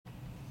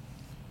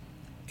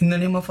In the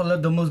name of Allah,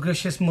 the most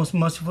gracious, most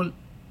merciful.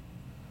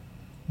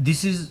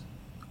 This is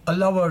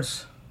Allah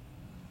words.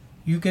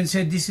 You can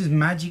say this is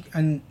magic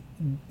and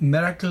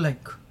miracle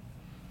like.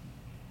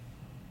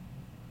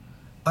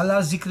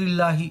 Allah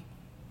zikrillahi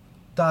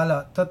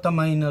ta'ala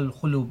tatamainal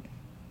khulub.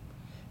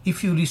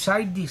 If you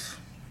recite this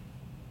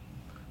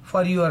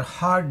for your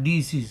heart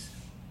disease,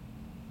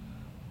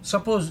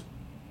 suppose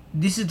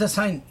this is the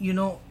sign,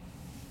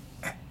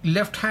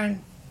 left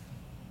hand,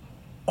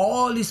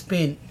 all is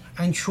pain,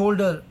 and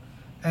shoulder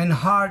and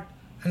heart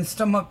and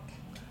stomach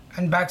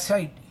and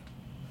backside.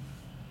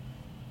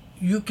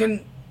 You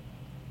can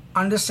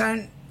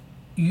understand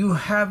you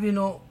have,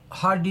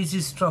 heart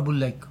disease trouble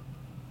like.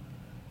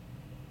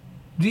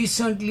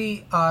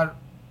 Recently, or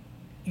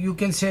you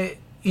can say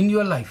in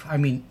your life,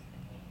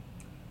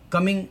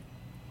 coming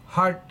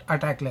heart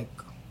attack like.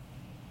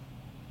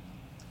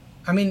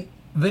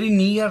 Very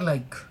near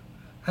like.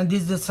 And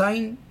this is the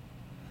sign,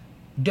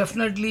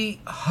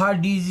 definitely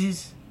heart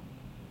disease,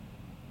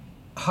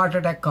 heart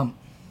attack come.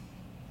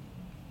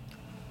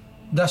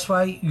 That's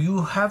why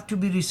you have to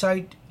be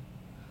recite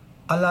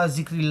Allah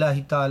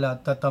zikrillahi ta'ala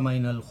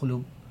tatamainal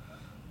khulub.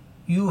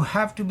 You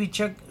have to be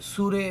check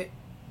Surah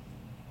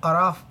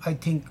Araf, I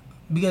think,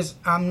 because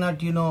I'm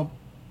not,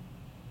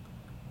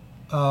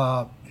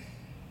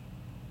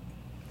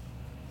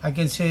 I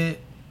can say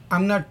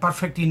I'm not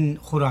perfect in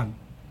Quran.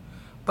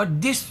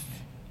 But this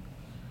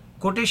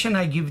quotation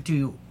I give to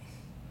you,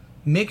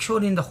 make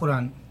sure in the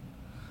Quran,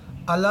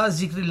 Allah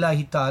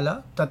zikrillahi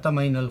ta'ala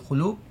tatamainal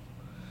khulub.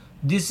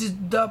 This is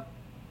the,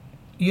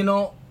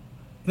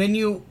 when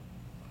you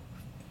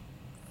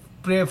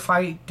pray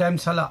 5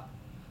 times Salah,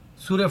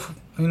 Surah,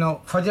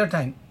 Fajr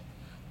time,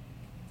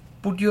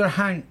 put your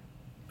hand,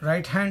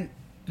 right hand,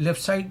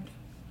 left side,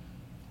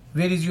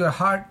 where is your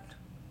heart,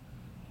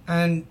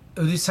 and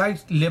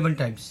recite 11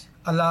 times.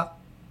 Allah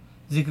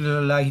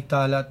zikrillahi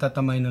ta'ala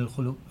tatamainal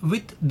khulub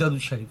with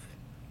Darud Sharif.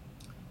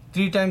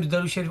 3 times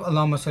Darud Sharif,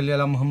 Allahumma salli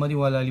ala Muhammad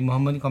wa ala ali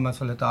Muhammad kama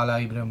sallaita ala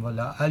Ibrahim wa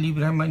ala ali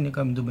Ibrahim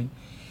innaka hamidum majid.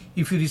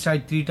 If you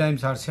recite 3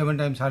 times or 7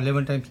 times or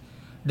 11 times,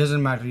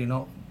 doesn't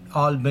matter,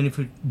 all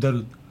benefit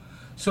Darud.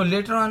 So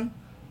later on,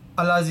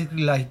 Allah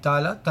zikrillahi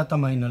ta'ala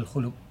tatamainal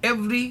khulub.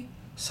 Every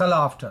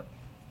salah after,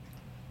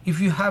 if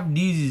you have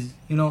disease,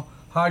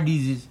 heart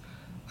disease,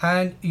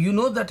 and you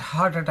know that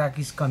heart attack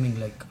is coming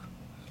like,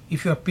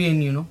 if you have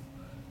pain,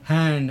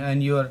 hand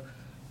and your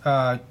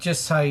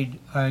chest side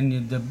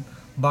and the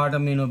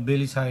bottom,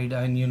 belly side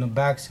and,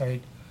 back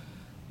side,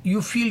 you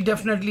feel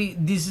definitely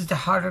this is the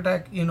heart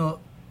attack,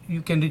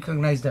 you can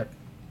recognize that.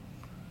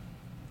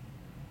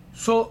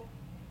 So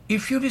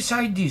if you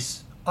recite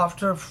this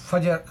after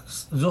Fajr,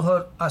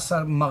 Zuhr,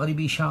 Asr, Maghrib,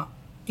 Isha,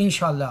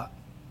 inshallah,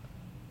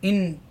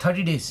 in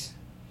 30 days,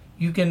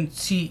 you can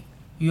see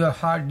your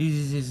heart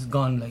disease is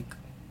gone like.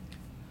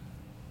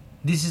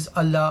 This is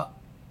Allah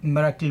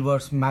miracle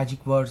words,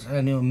 magic words,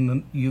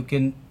 and you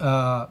can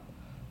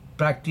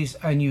practice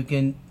and you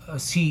can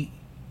see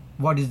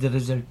what is the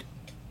result.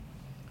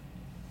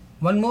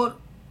 One more,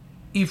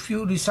 if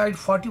you recite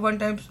 41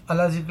 times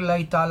Allah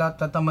zikrillahi ta'ala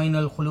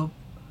tatamainal khulub,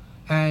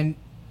 and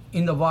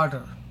in the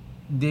water,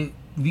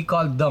 we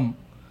call dam,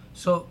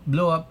 so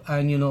blow up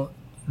and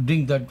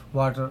drink that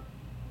water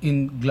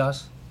in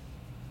glass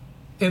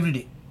every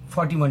day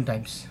 41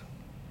 times.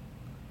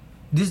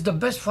 This is the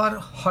best for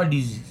heart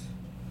disease.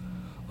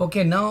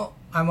 Okay, now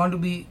I want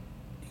to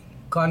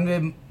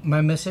convey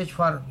my message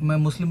for my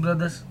Muslim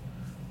brothers.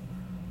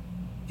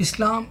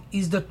 Islam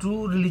is the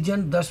true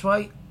religion. That's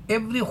why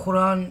every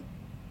Quran,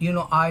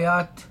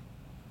 ayat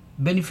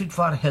benefit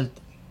for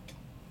health.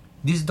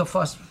 This is the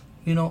first,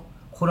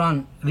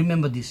 Quran.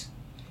 Remember this.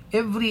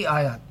 Every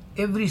ayat,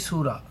 every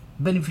surah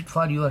benefit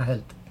for your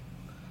health.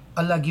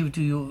 Allah give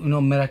to you,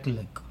 miracle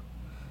like.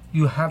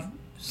 You have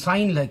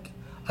sign like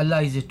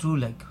Allah is a true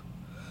like.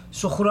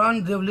 So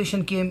Quran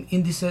revelation came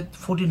in this earth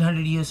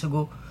 1400 years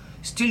ago.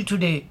 Still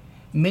today,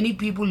 many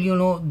people,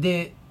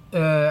 they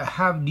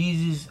have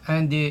disease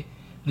and they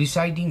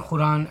reciting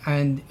Quran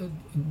and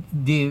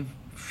they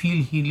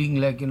feel healing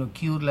like,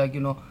 cure like,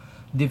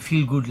 they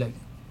feel good like.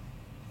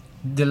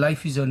 The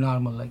life is a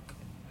normal like.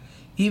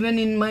 Even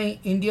in my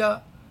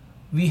India,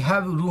 we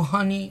have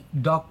Ruhani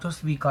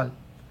doctors we call,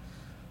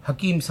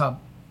 Hakim Sahab.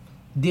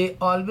 They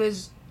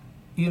always,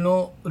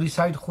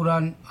 recite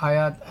Quran,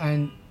 ayat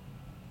and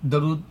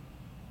Darud,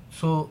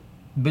 so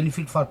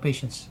benefit for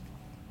patients.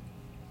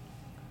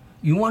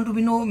 You want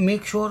to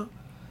make sure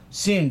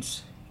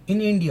saints in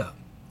India,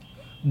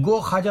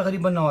 go Khaja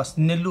Gariban Nawaz,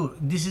 Nellore.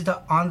 This is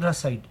the Andhra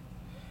side.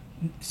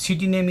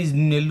 City name is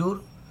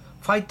Nellore.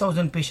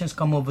 5,000 patients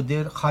come over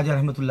there.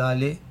 Khaja Rahmatullah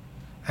Alayh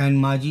and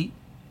Maji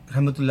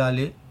Rahmatullah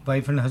Alayh,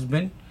 wife and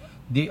husband,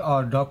 they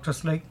are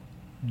doctors like.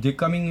 They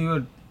coming in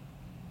your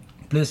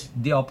place,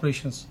 the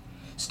operations.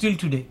 Still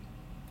today,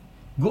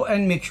 go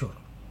and make sure.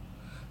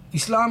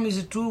 Islam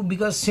is true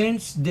because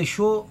saints, they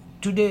show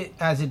today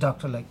as a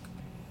doctor like.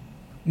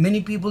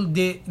 Many people,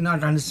 they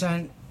not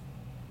understand.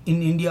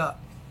 In India,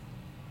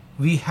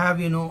 we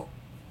have,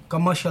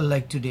 commercial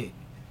like today.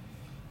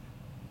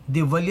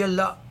 The Wali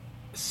Allah,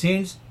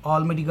 saints,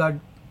 Almighty God,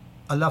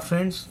 Allah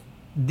friends,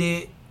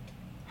 they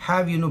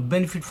have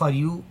benefit for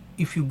you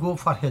if you go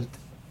for health.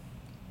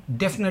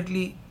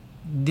 Definitely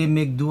they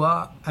make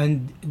dua,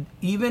 and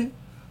even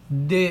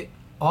the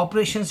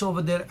operations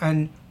over there,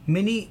 and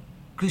many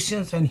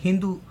Christians and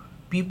Hindu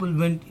people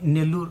went in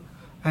Nellore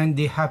and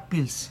they have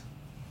pills,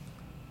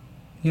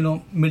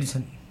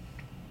 medicine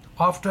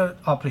after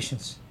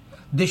operations.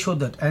 They show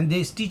that, and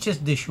they teachers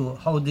they show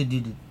how they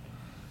did it.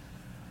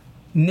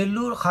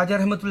 Nellore Khaja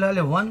Rahmatullah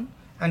Alayhi one,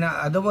 and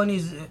other one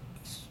is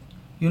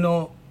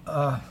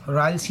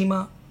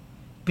Rayalaseema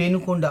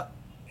Penukonda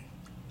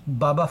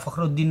Baba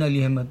Fakhruddin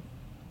Ali Ahmed,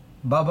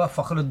 Baba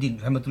Fakhruddin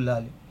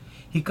Rahmatullah Alayhi.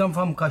 He come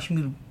from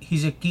Kashmir.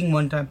 He's a king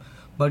one time,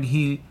 but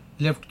he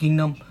left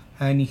kingdom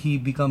and he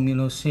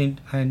become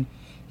saint, and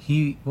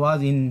he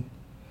was in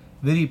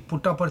very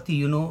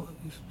Puttaparthi,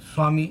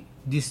 Swami.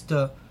 This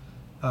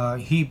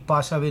he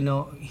passed away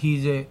now.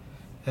 He's a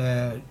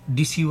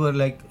deceiver,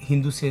 like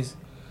Hindu says.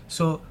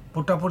 So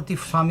Puttaparthi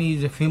Swami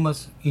is a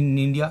famous in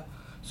India.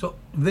 So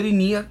very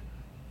near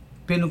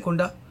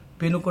Penukonda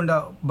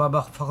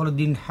Baba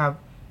Fakhruddin have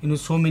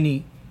so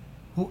many,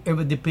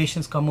 whoever the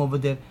patients come over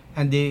there,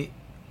 and they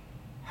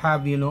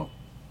have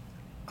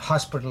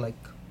hospital like.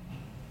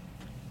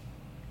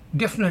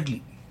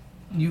 Definitely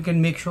you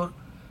can make sure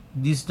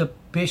the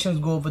patients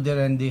go over there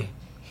and they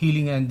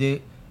healing, and their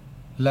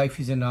life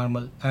is a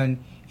normal.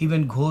 And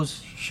even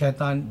ghost,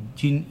 shaitan,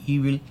 jinn,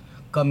 evil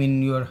come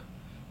in your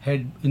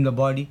head, in the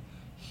body,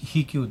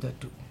 he cured that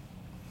too.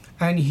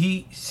 And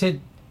he said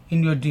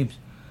in your dreams,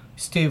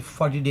 stay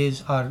 40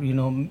 days or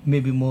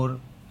maybe more,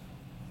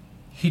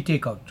 he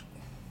take out.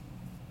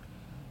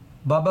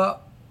 Baba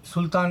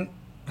Sultan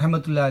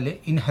Rahmatullah Alayhi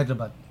in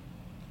Hyderabad,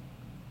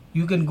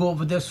 you can go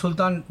over there.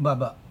 Sultan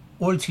Baba,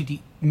 old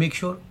city. Make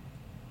sure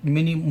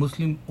many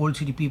Muslim old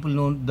city people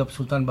know the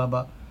Sultan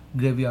Baba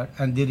graveyard,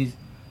 and there is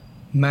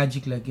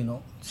magic, like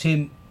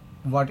same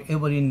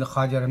whatever in the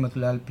Khaja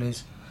Rahmatullah Alayhi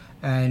place,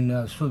 and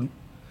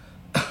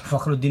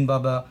Fakhruddin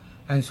Baba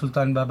and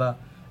Sultan Baba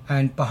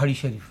and Pahari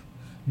Sharif.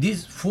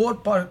 These four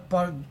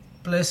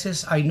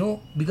places I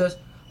know, because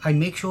I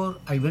make sure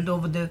I went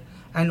over there.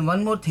 And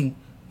one more thing,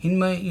 in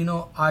my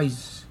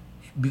eyes,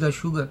 because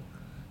sugar,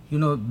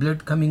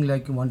 blood coming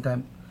like one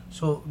time.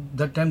 So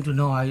that time to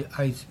know, I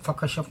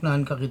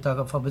fakashafna anka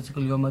qita fa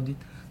basically yomadid.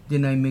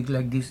 Then I make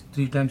like this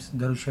 3 times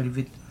Darud Sharif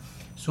it.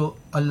 So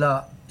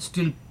Allah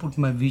still put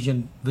my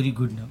vision very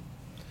good now.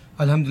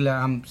 Alhamdulillah,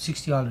 I'm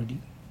 60 already.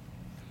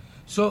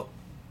 So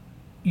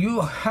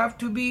you have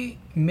to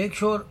make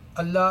sure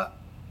Allah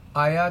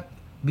ayat,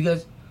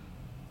 because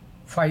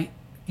 5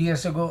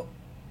 years ago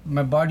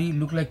my body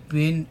looked like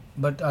pain,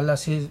 but Allah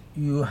says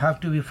you have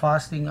to be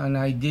fasting, and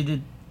I did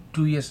it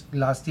 2 years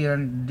last year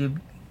and did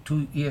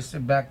 2 years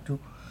back too.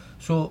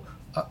 So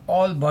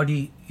all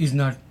body is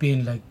not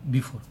pain like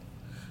before.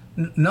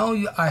 Now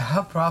I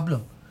have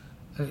problem.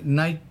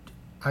 Night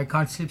I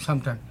can't sleep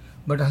sometime,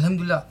 but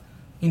Alhamdulillah,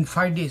 in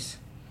 5 days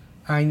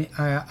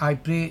I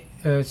pray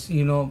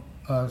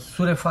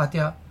Surah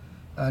Fatiha,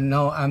 and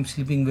now I'm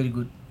sleeping very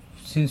good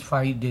since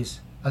 5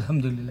 days,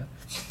 Alhamdulillah.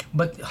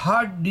 But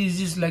heart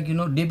disease, like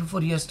day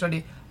before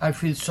yesterday, I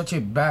feel such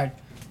a bad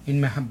in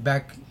my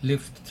back,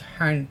 left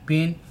hand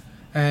pain,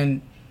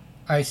 and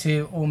I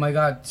say, oh my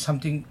God,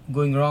 something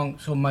going wrong.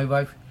 So my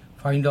wife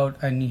find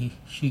out, and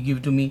she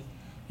give to me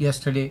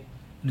yesterday,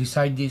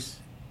 recite this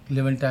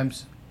 11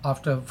 times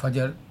after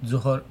Fajr,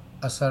 Zuhr,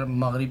 Asr,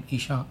 Maghrib,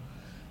 Isha.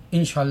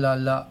 Inshallah,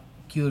 Allah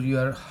cure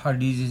your heart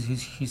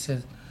disease, he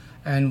says.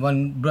 And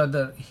one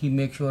brother, he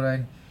make sure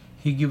and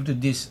he give to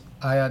this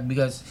ayat,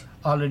 because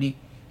already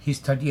he's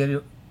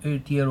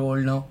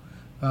 38-year-old now.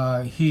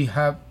 He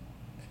have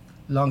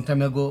long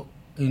time ago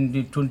in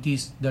the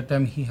 20s, that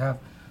time he have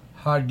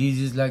heart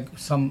disease, like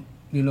some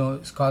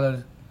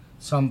scholar,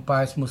 some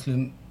pious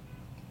Muslim,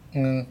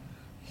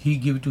 he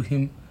give to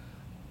him,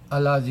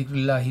 Allah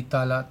zikrillahi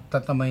ta'ala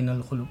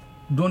tatamainal khulub.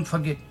 Don't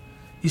forget,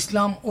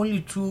 Islam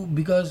only true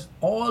because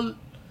all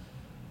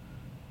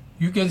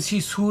you can see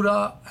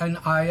surah and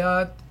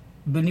ayat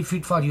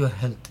benefit for your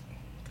health.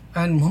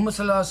 And Muhammad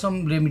Sallallahu Alaihi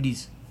Wasallam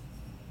remedies,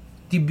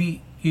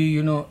 Tibbi,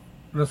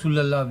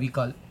 Rasulullah we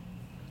call,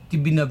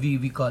 Tibbi Nabi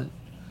we call.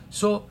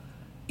 So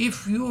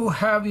if you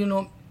have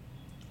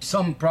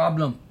some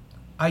problem,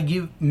 I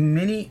give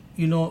many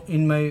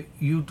in my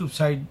YouTube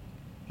site,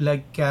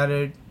 like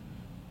carrot,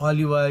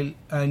 olive oil,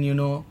 and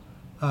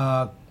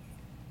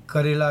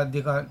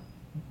Karela.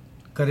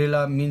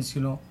 Karela means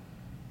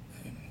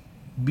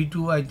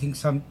B2, I think,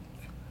 some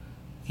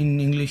in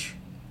English.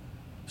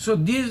 So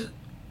these,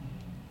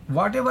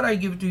 whatever I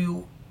give to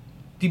you,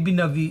 Tibbi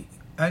Nabi,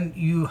 and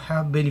you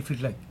have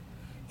benefit. Like,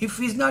 if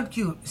it's not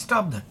cure,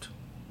 stop that.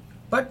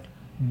 But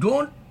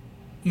don't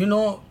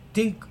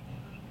think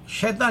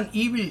shaitan,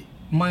 evil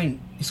mind,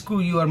 screw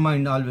your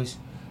mind always.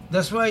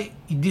 That's why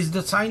this is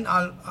the sign.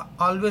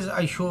 Always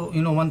I show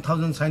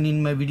 1000 sign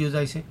in my videos,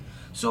 I say.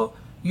 So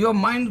your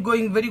mind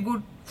going very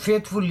good,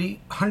 faithfully,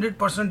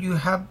 100% you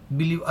have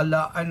believe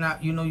Allah, and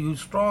you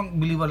strong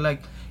believer,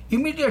 like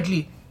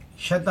immediately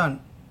shaitan,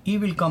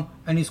 evil come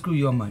and screw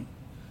your mind.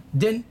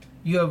 Then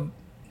your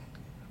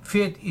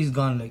faith is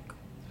gone. Like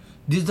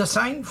this is the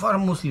sign for a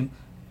Muslim.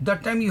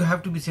 That time you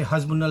have to be say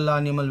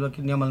Hasbunallah, Ni'mal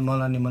Wakil, Ni'mal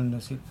Mawla, Ni'mal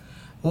Nasir.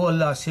 Oh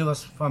Allah, save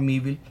us from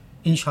evil.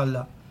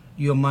 Inshallah,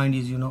 your mind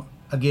is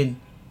again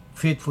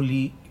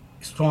faithfully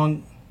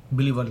strong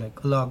believer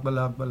like Allah Akbar,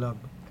 Allah Akbar, Allah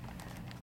Akbar.